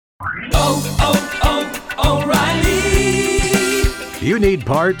O'Reilly! You need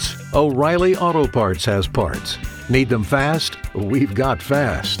parts? O'Reilly Auto Parts has parts. Need them fast? We've got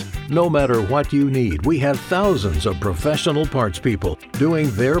fast. No matter what you need, we have thousands of professional parts people doing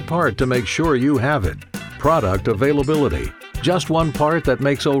their part to make sure you have it. Product availability. Just one part that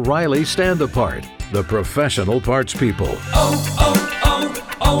makes O'Reilly stand apart. The professional parts people.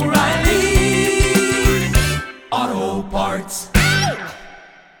 O'Reilly Auto Parts.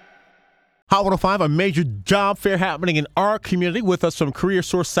 Hot 105, a major job fair happening in our community. With us from Career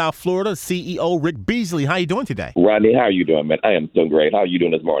Source South Florida, CEO Rick Beasley. How are you doing today? Rodney, how are you doing, man? I am so great. How are you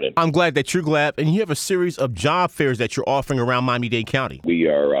doing this morning? I'm glad that you're glad. And you have a series of job fairs that you're offering around Miami-Dade County. We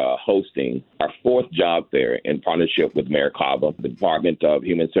are hosting our fourth job fair in partnership with Mayor Cava, the Department of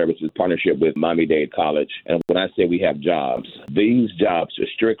Human Services, partnership with Miami-Dade College. And when I say we have jobs, these jobs are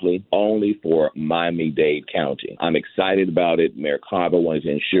strictly only for Miami-Dade County. I'm excited about it. Mayor Cava wanted to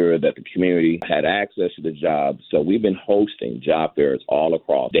ensure that the community had access to the jobs. So we've been hosting job fairs all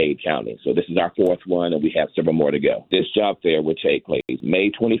across Dade County. So this is our fourth one, and we have several more to go. This job fair will take place May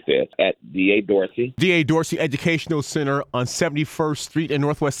 25th at D.A. Dorsey. D.A. Dorsey Educational Center on 71st Street and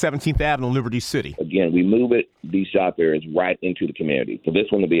Northwest 17th Avenue in Liberty City. Again, we move these job fairs right into the community. So this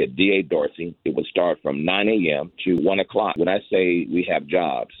one will be at D.A. Dorsey. It will start from 9 a.m. to 1 o'clock. When I say we have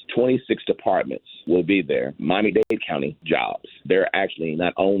jobs, 26 departments will be there. Miami-Dade County jobs. They're actually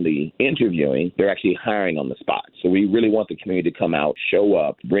not only interviewing, they're actually hiring on the spot. So we really want the community to come out, show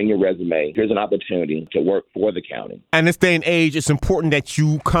up, bring your resume. Here's an opportunity to work for the county. And this day and age, it's important that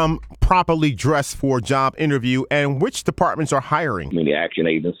you come properly dressed for a job interview. And which departments are hiring? Community Action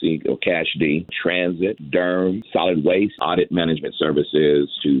Agency, or Cash D, Transit, DERM, Solid Waste, Audit Management Services,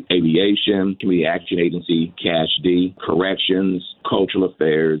 to Aviation, Community Action Agency, Cash D, Corrections, Cultural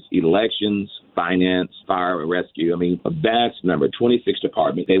Affairs, Elections, Finance, Fire and Rescue. I mean, a vast number, 26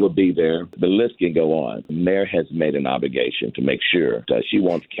 departments. They will be there. The list can go on. The mayor has made an obligation to make sure that she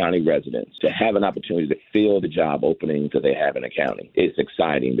wants county residents to have an opportunity to fill the job openings that they have in the county. It's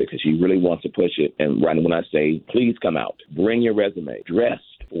exciting because she really wants to push it. And right when I say, please come out, bring your resume, dress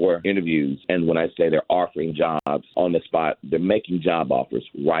for interviews. And when I say they're offering jobs on the spot, they're making job offers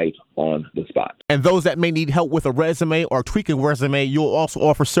right on the spot. And those that may need help with a resume or tweaking a resume, you'll also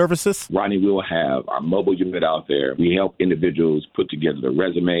offer services? Rodney, we will have our mobile unit out there. We help individuals put together their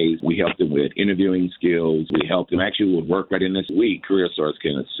resumes. We help them with interviewing skills. We help them actually with work right in this week. Career Source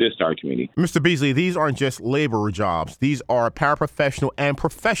can assist our community. Mr. Beasley, these aren't just laborer jobs. These are paraprofessional and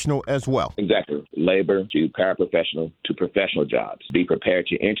professional as well. Exactly. Labor to paraprofessional to professional jobs. Be prepared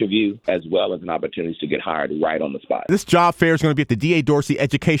to interview as well as an opportunity to get hired right on the spot. This job fair is going to be at the D.A. Dorsey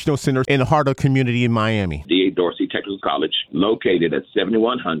Educational Center in the heart of the community in Miami. D.A. Dorsey Technical College, located at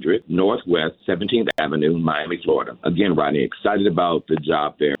 7100 Northwest 17th Avenue, Miami, Florida. Again, Rodney, excited about the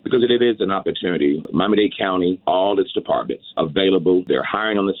job fair because it is an opportunity. Miami-Dade County, all its departments available. They're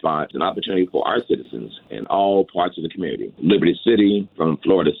hiring on the spot. It's an opportunity for our citizens in all parts of the community. Liberty City, from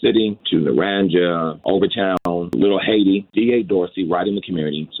Florida City to Naranja, Overtown, Little Haiti, D.A. Dorsey, right in the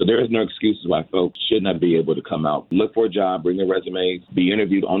community. So there is no excuses why folks should not be able to come out, look for a job, bring their resumes, be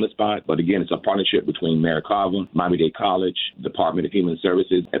interviewed on the spot. But again, it's a partnership between Mayor Cava, Miami-Dade College, Department of Human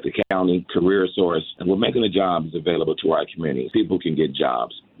Services at the county, Career Source, and we're making the jobs available to our community. People can get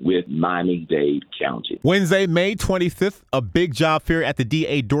jobs with Miami-Dade County. Wednesday, May 25th, a big job fair at the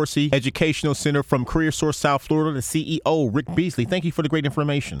D.A. Dorsey Educational Center. From Career Source South Florida, the CEO, Rick Beasley. Thank you for the great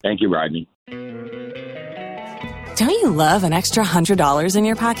information. Thank you, Rodney. Don't you love an extra $100 in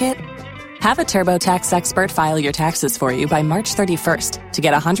your pocket? Have a TurboTax expert file your taxes for you by March 31st to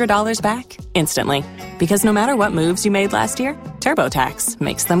get $100 back instantly. Because no matter what moves you made last year, TurboTax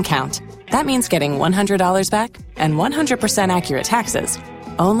makes them count. That means getting $100 back and 100% accurate taxes,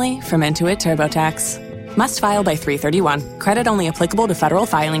 only from Intuit TurboTax. Must file by 3/31. Credit only applicable to federal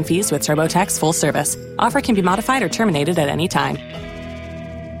filing fees with TurboTax full service. Offer can be modified or terminated at any time.